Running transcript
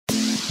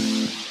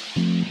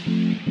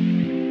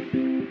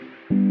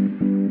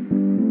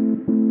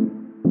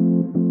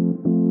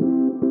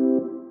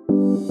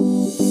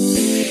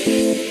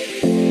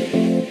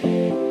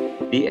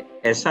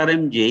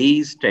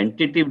SRMJEE's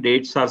tentative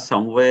dates are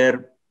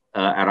somewhere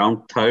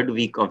around third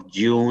week of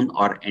June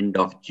or end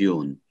of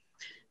June.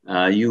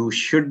 You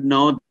should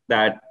know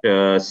that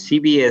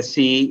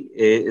CBSE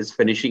is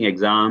finishing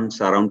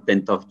exams around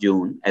 10th of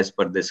June as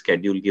per the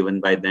schedule given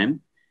by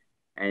them.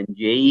 And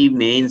JEE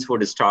mains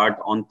would start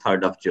on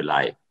 3rd of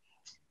July.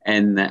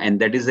 And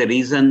that is the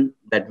reason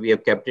that we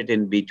have kept it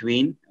in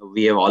between.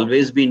 We have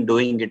always been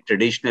doing it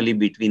traditionally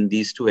between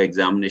these two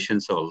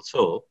examinations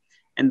also.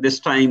 And this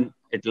time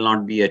it will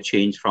not be a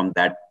change from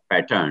that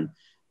pattern.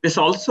 This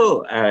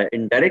also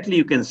indirectly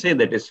you can say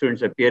that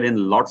students appear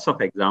in lots of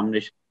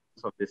examinations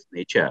of this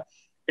nature.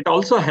 It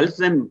also helps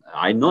them.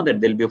 I know that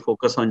there'll be a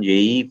focus on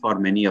JEE for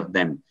many of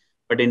them.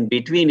 But in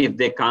between, if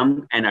they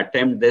come and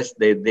attempt this,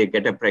 they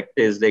get a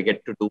practice, they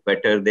get to do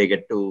better, they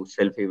get to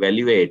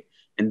self-evaluate.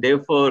 And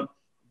therefore,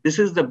 this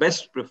is the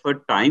best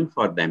preferred time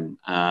for them,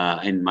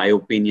 in my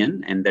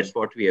opinion, and that's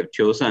what we have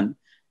chosen.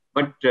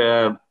 But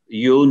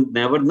you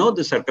never know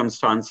the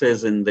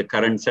circumstances in the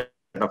current set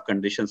of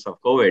conditions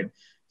of COVID.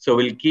 So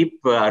we'll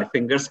keep our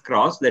fingers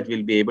crossed that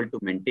we'll be able to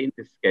maintain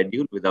this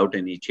schedule without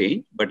any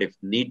change. But if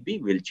need be,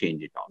 we'll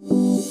change it on.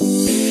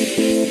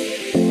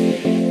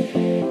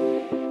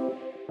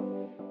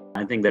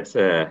 I think that's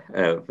a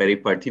very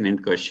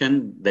pertinent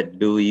question, that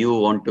do you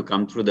want to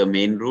come through the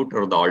main route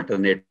or the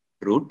alternate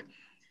route?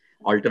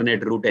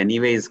 Alternate route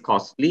anyway is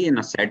costly, and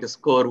a SAT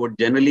score would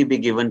generally be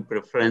given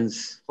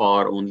preference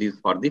for only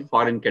for the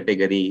foreign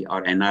category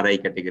or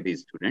NRI category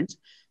students.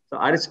 So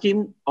our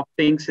scheme of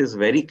things is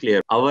very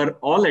clear. Our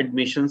all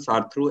admissions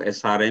are through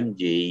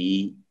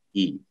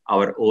SRMJEE,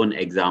 our own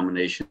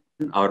examination,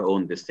 our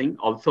own this thing.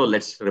 Also,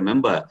 let's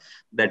remember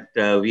that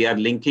we are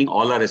linking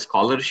all our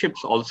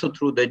scholarships also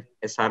through the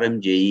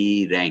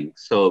SRMJEE rank.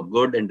 So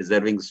good and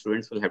deserving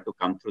students will have to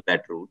come through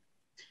that route.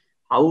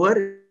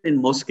 However,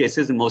 in most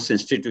cases, in most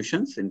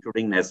institutions,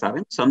 including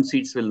SRM, some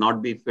seats will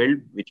not be filled,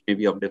 which may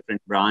be of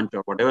different branch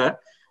or whatever.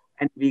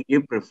 And we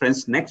give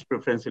preference, next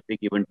preference will be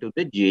given to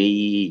the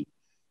JEE.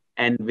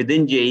 And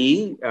within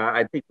JEE,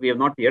 I think we have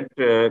not yet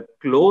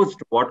closed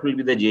what will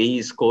be the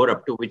JEE score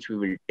up to which we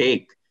will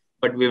take.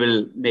 But we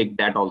will make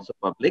that also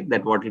public,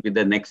 that what will be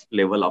the next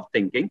level of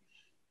thinking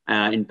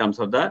in terms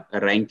of the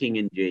ranking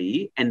in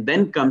JEE. And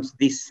then comes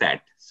the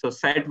SAT. So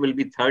SAT will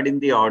be third in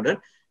the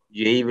order.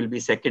 JEE will be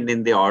second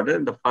in the order.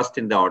 The first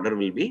in the order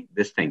will be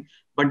this thing.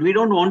 But we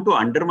don't want to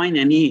undermine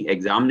any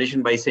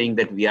examination by saying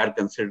that we are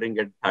considering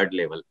at third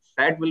level.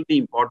 SAT will be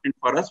important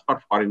for us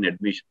for foreign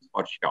admissions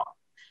for sure.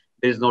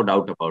 There is no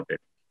doubt about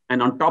it.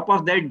 And on top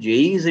of that,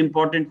 JEE is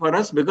important for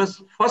us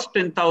because first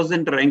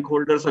 10,000 rank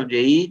holders of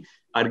JEE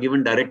are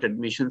given direct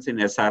admissions in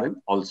SRM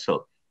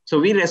also. So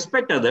we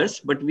respect others,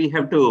 but we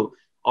have to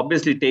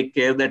obviously take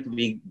care that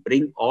we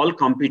bring all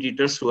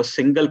competitors to a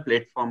single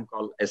platform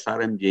called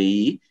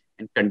SRMJEE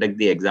and conduct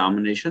the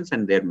examinations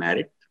and their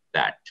merit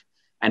that.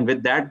 And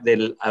with that,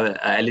 their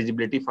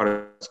eligibility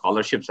for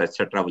scholarships,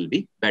 etc., will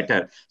be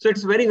better. So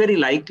it's very, very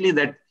likely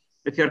that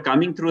if you're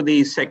coming through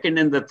the second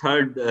and the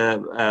third,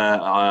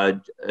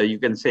 you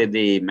can say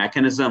the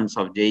mechanisms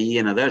of JEE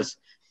and others,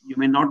 you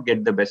may not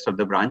get the best of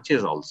the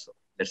branches also.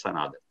 That's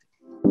another thing.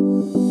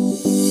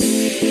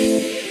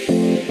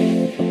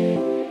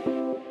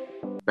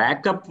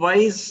 Backup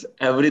wise,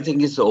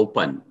 everything is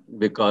open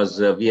because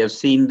we have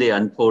seen the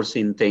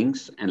unforeseen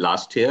things and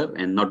last year,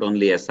 and not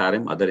only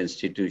SRM, other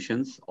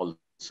institutions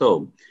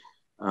also.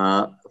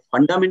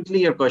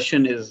 Fundamentally, your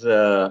question is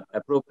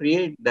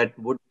appropriate, that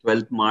would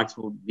 12 marks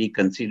would be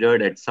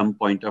considered at some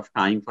point of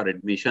time for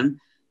admission.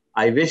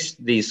 I wish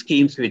the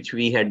schemes which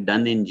we had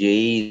done in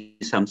JEE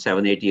some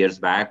 7-8 years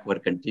back were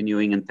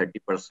continuing, and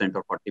 30%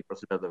 or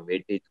 40% of the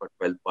weightage for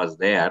 12 was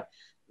there.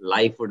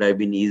 Life would have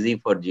been easy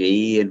for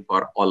JEE and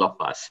for all of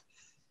us.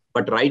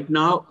 But right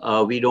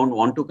now, we don't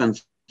want to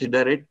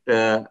consider it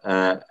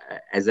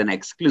as an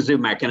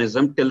exclusive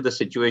mechanism till the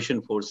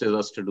situation forces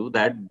us to do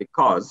that,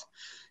 because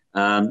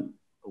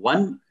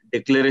one,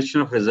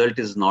 declaration of result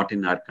is not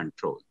in our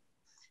control.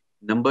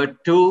 Number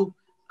two,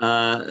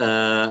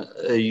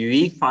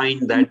 we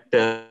find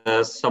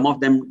that some of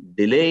them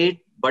delay it,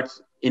 but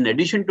in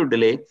addition to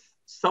delay,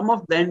 some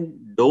of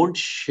them don't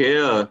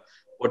share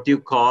what you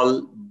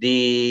call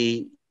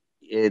the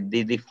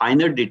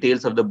finer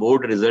details of the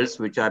board results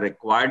which are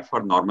required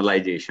for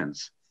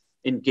normalizations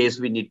in case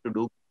we need to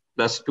do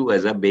 +2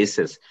 as a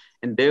basis.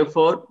 And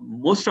therefore,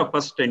 most of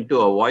us tend to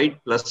avoid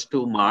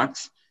 +2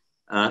 marks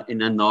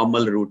in a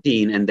normal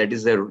routine. And that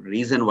is the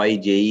reason why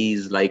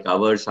JEEs like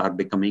ours are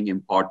becoming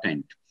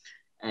important.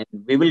 And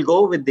we will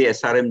go with the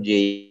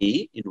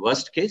SRMJEE. In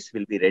worst case,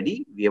 we'll be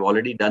ready. We have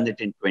already done it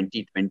in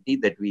 2020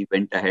 that we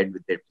went ahead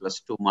with their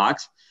 +2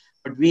 marks.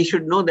 But we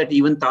should know that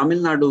even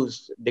Tamil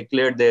Nadu's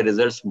declared their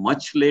results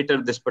much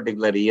later this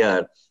particular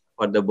year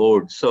for the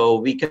board. So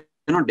we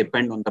cannot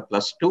depend on the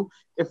 +2.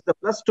 If the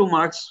 +2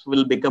 marks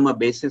will become a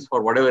basis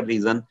for whatever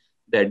reason,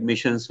 the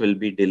admissions will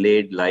be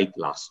delayed like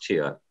last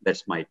year.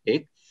 That's my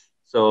take.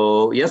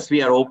 So yes,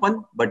 we are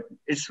open, but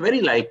it's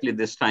very likely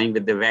this time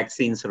with the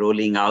vaccines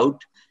rolling out,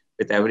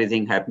 with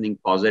everything happening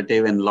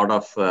positive and a lot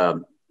of,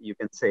 you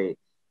can say,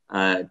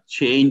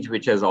 change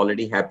which has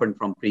already happened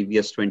from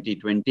previous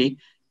 2020,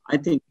 I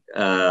think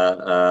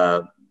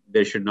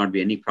there should not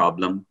be any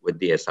problem with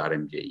the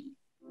SRMJEE.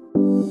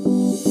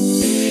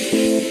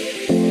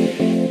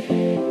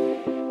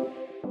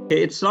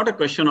 It's not a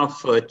question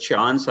of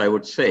chance, I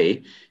would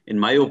say. In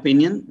my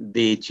opinion,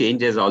 the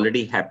change has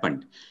already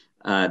happened.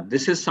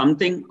 This is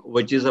something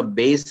which is a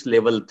base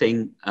level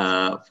thing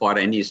for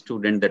any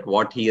student, that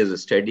what he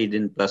has studied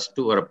in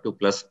 +2 or up to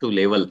 +2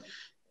 level,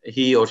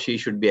 he or she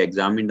should be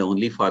examined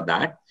only for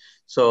that.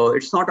 So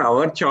it's not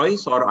our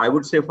choice, or I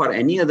would say for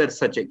any other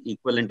such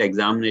equivalent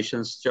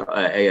examinations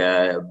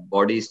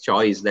body's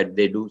choice that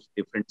they do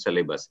different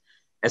syllabus.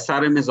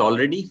 SRM has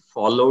already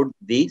followed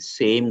the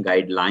same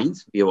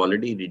guidelines. We have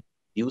already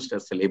reduced our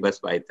syllabus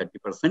by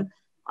 30%.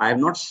 I have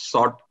not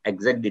sought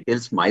exact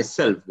details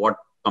myself, what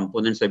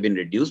components have been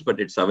reduced, but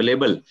it's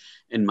available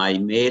in my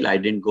mail. I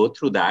didn't go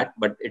through that,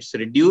 but it's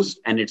reduced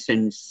and it's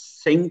in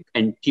sync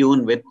and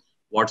tune with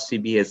what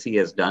CBSE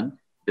has done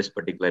this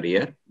particular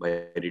year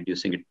by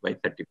reducing it by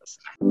 30%.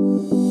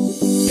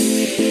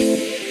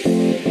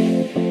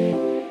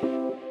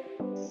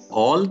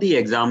 All the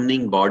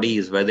examining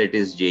bodies, whether it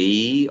is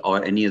JEE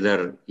or any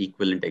other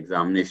equivalent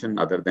examination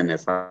other than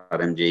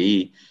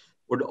SRMJEE,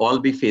 would all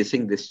be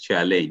facing this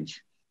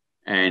challenge.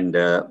 And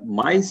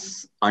my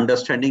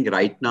understanding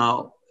right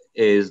now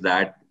is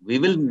that we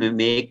will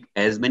make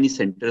as many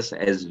centers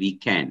as we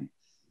can.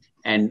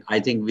 And I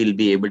think we'll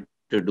be able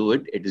to do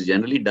it. It is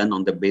generally done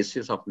on the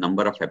basis of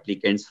number of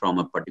applicants from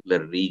a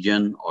particular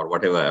region or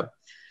whatever.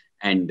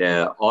 And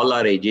all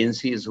our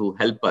agencies who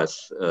help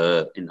us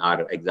in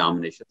our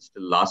examinations,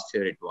 till last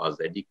year it was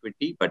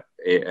Adequity, but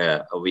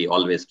we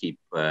always keep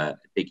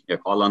taking a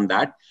call on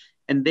that.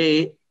 And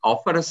they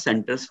offer us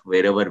centers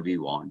wherever we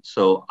want.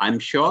 So I'm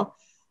sure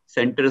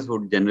centers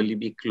would generally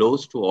be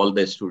close to all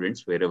the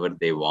students wherever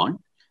they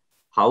want.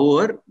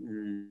 However,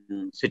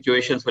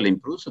 situations will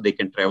improve so they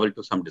can travel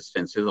to some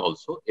distances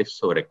also if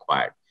so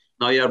required.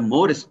 Now, your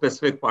more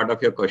specific part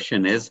of your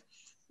question is,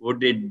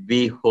 would it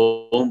be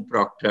home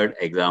proctored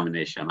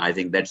examination? I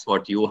think that's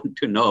what you want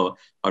to know,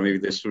 or maybe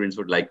the students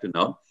would like to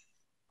know.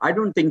 I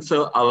don't think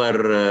so.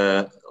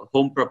 Our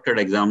home proctored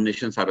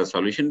examinations are a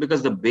solution,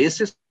 because the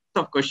basis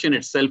of question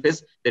itself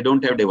is they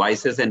don't have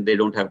devices and they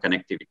don't have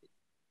connectivity.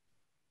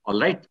 All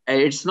right.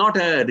 It's not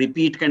a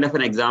repeat kind of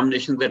an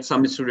examination that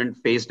some student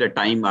faced a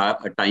time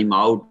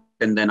out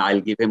and then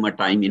I'll give him a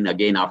time in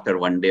again after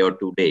 1 day or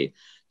 2 days.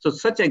 So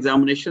such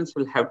examinations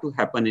will have to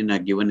happen in a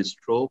given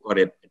stroke or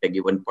at a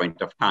given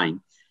point of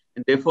time.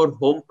 And therefore,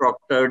 home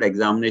proctored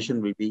examination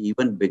will be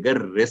even bigger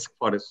risk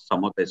for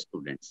some of the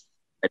students.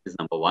 That is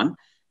number one.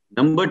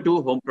 Number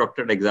two, home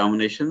proctored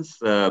examinations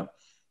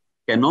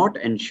cannot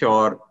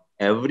ensure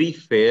every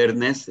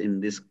fairness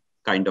in this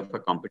kind of a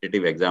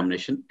competitive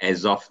examination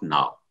as of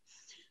now.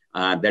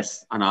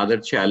 That's another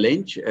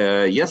challenge.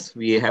 Yes,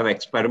 we have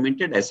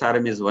experimented.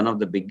 SRM is one of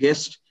the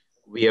biggest.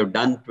 We have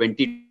done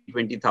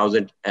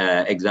 20,000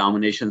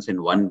 examinations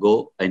in one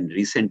go in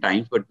recent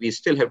times, but we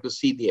still have to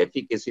see the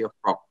efficacy of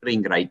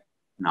proctoring right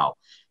now.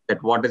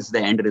 That what is the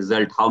end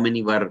result? How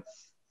many were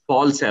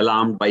false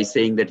alarmed by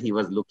saying that he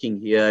was looking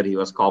here, he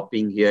was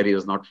copying here, he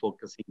was not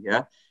focusing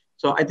here.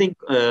 So I think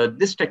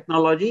this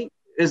technology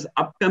is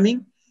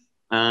upcoming.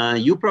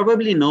 You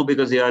probably know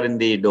because you are in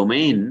the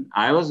domain.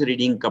 I was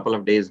reading a couple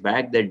of days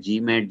back that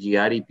GMAT,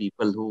 GRE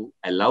people who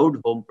allowed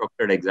home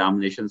proctored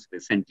examinations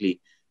recently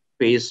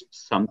faced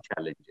some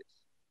challenges.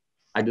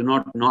 I do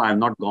not know. I have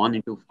not gone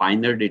into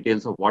finer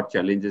details of what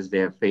challenges they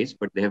have faced,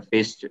 but they have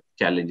faced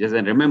challenges.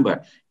 And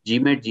remember,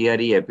 GMAT,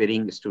 GRE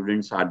appearing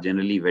students are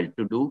generally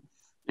well-to-do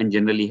and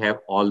generally have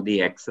all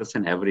the access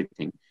and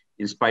everything.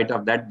 In spite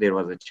of that, there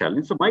was a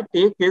challenge. So my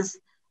take is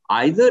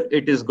either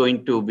it is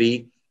going to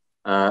be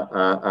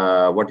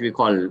what we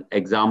call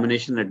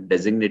examination at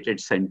designated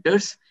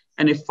centers.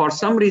 And if for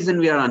some reason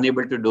we are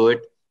unable to do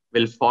it,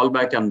 we'll fall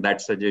back on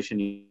that suggestion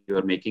you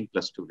are making,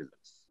 +2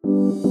 results.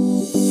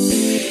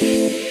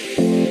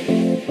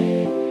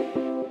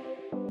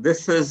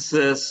 This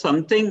is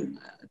something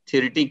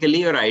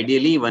theoretically or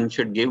ideally one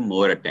should give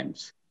more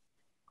attempts.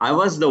 I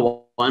was the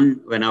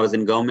one when I was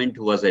in government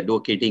who was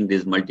advocating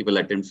these multiple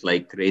attempts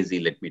like crazy,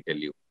 let me tell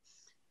you.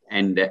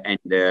 And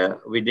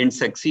we didn't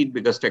succeed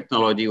because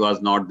technology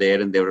was not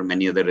there and there were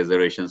many other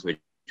reservations which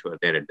were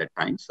there at that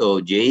time. So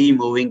JEE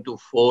moving to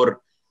 4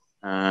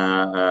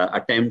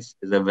 attempts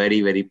is a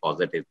very, very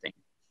positive thing.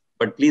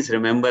 But please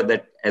remember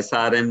that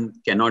SRM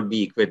cannot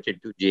be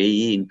equated to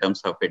JEE in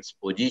terms of its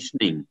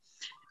positioning.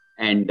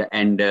 And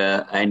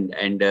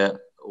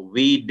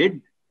we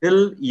did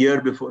till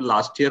year before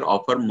last year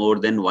offer more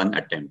than 1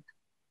 attempt.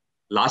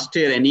 Last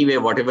year anyway,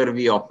 whatever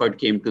we offered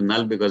came to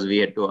null because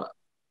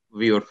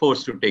we were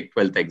forced to take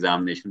 12th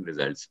examination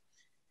results.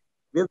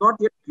 We have not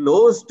yet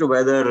closed to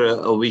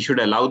whether we should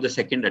allow the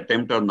second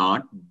attempt or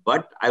not.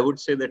 But I would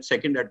say that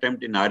second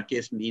attempt in our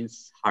case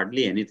means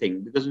hardly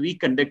anything because we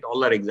conduct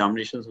all our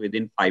examinations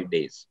within 5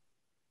 days.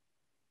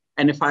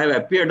 And if I have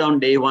appeared on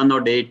day 1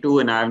 or day 2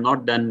 and I have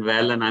not done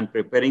well and I'm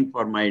preparing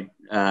for my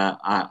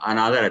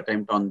another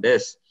attempt on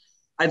this,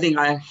 I think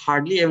I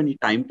hardly have any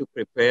time to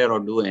prepare or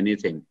do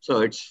anything.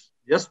 So it's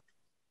just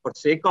for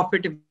sake of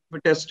it, if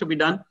it has to be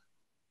done,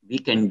 we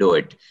can do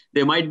it.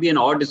 There might be an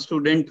odd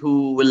student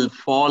who will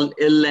fall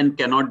ill and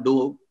cannot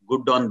do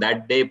good on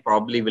that day,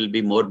 probably will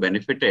be more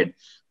benefited.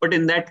 But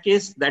in that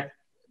case,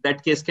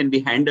 that case can be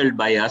handled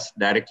by us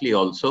directly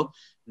also,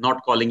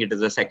 not calling it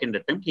as a second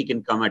attempt. He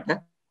can come at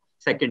a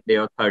second day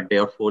or third day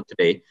or fourth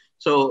day.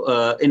 So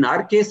in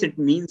our case, it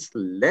means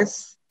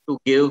less to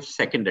give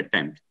second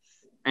attempt.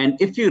 And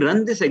if you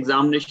run this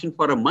examination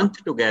for a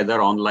month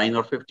together online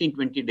or 15,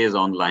 20 days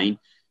online,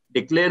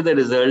 declare the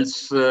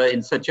results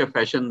in such a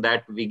fashion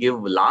that we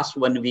give last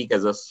 1 week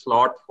as a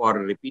slot for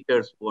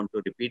repeaters who want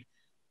to repeat,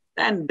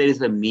 then there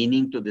is a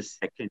meaning to this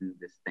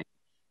this thing.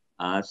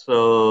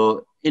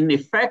 So in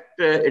effect,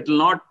 it will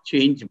not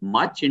change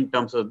much in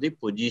terms of the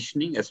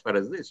positioning as far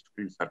as the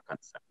students are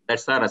concerned.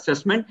 That's our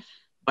assessment.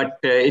 But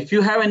if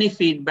you have any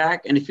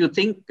feedback and if you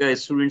think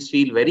students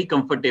feel very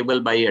comfortable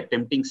by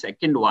attempting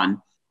second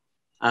one,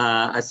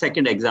 a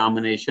second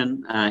examination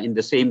in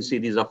the same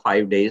series of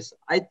 5 days,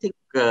 I think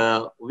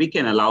we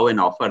can allow and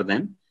offer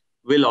them.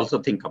 We'll also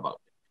think about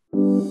it.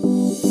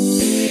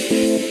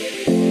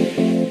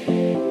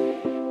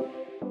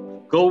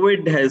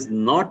 COVID has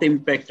not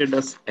impacted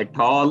us at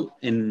all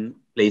in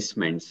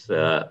placements.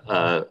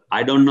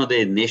 I don't know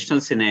the national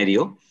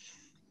scenario,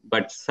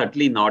 but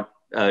certainly not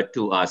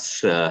to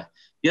us.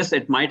 Yes,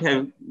 it might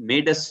have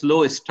made a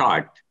slow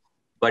start.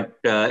 But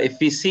if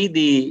we see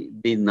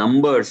the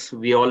numbers,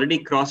 we already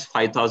crossed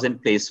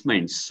 5,000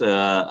 placements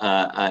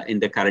in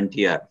the current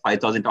year,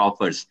 5,000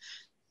 offers.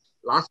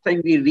 Last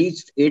time we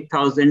reached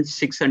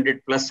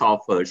 8,600 plus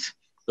offers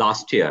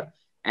last year.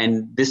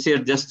 And this year,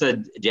 just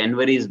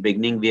January is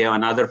beginning. We have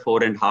another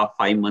 4.5,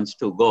 5 months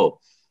to go.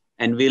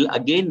 And we'll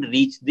again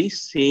reach the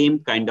same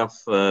kind of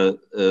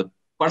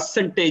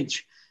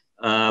percentage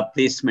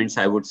placements,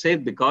 I would say,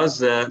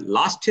 because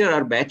last year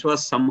our batch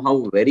was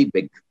somehow very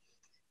big.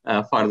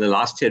 For the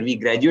last year, we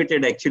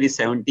graduated actually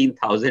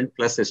 17,000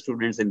 plus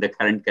students in the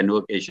current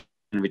convocation,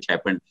 which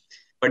happened.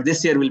 But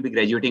this year we'll be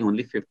graduating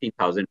only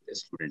 15,000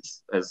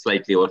 students,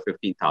 slightly over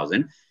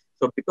 15,000.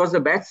 So because the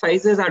batch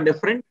sizes are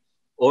different,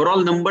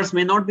 overall numbers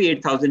may not be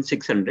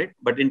 8,600,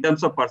 but in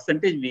terms of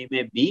percentage, we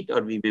may beat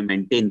or we may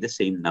maintain the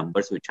same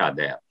numbers which are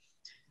there.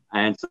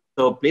 And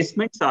so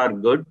placements are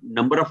good.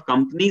 Number of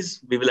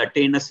companies, we will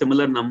attain a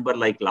similar number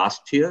like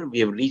last year.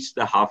 We have reached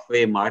the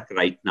halfway mark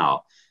right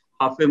now.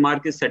 Halfway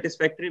mark is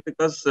satisfactory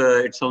because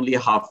it's only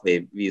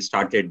halfway. We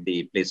started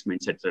the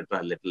placements, etc.,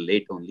 a little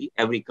late only.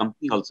 Every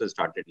company also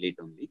started late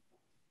only.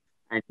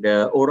 And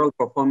overall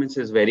performance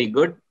is very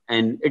good.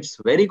 And it's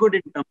very good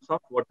in terms of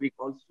what we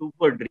call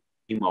super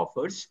dream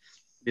offers.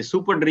 The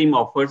super dream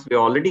offers, we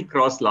already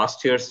crossed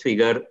last year's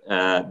figure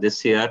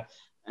this year.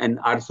 And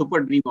our super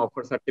dream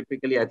offers are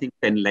typically, I think,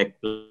 10 lakh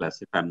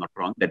plus, if I'm not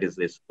wrong. That is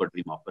the super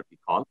dream offer we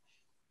call.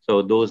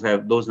 So those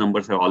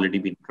numbers have already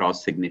been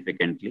crossed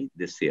significantly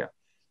this year.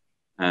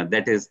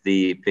 That is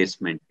the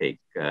placement take.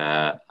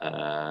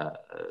 There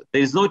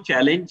is no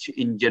challenge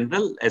in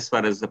general as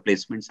far as the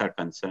placements are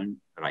concerned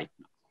right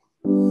now.